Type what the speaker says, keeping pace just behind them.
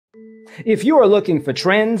If you are looking for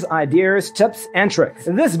trends, ideas, tips, and tricks,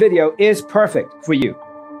 this video is perfect for you.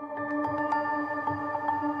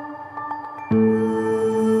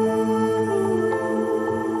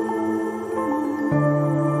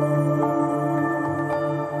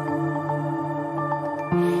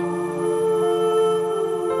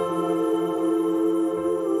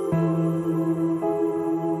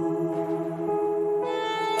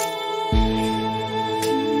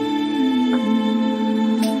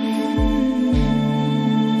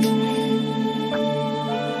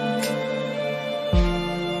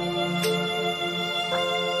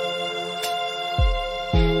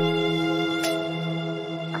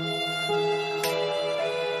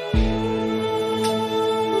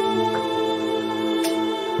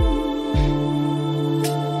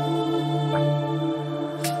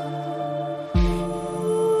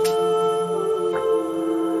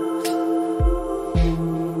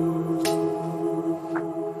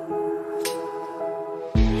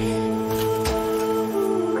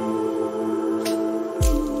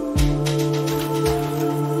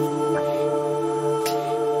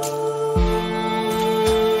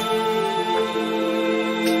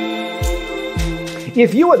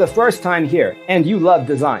 If you are the first time here and you love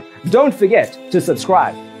design, don't forget to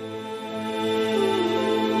subscribe.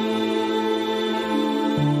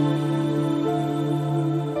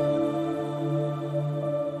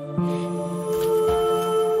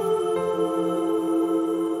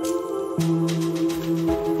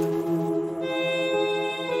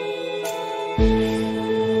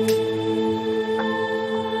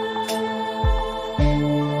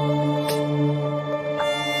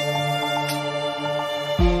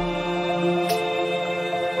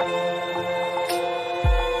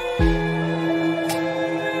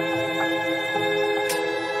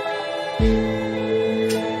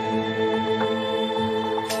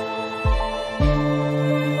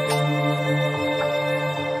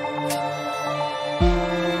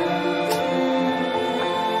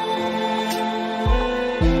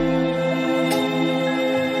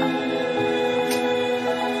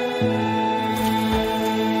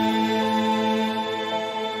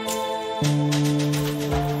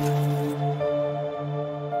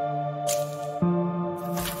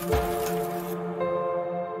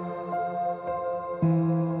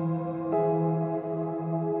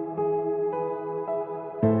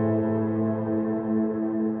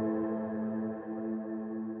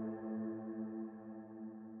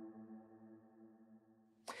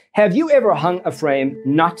 Have you ever hung a frame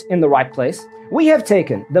not in the right place? We have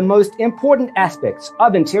taken the most important aspects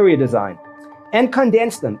of interior design and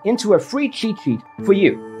condensed them into a free cheat sheet for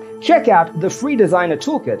you. Check out the free designer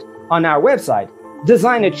toolkit on our website,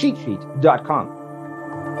 designercheatsheet.com.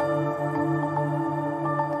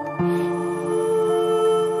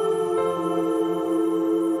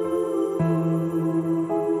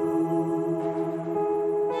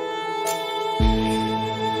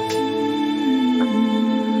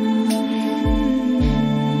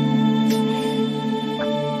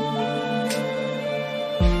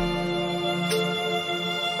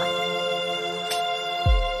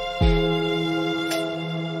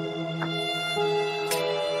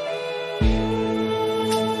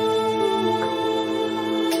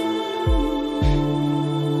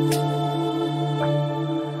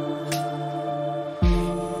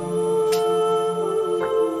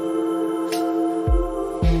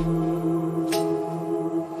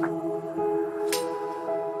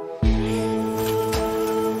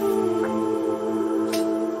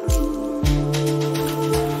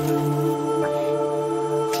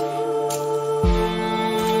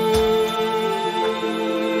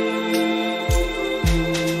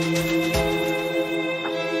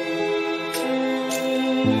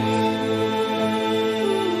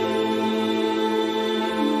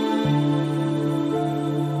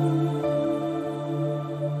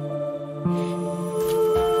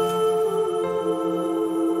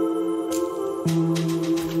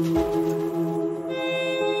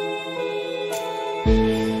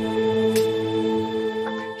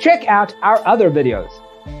 Check out our other videos.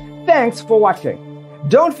 Thanks for watching.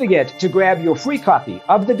 Don't forget to grab your free copy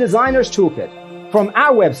of the Designer's Toolkit from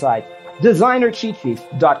our website,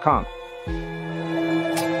 designercheatsheet.com.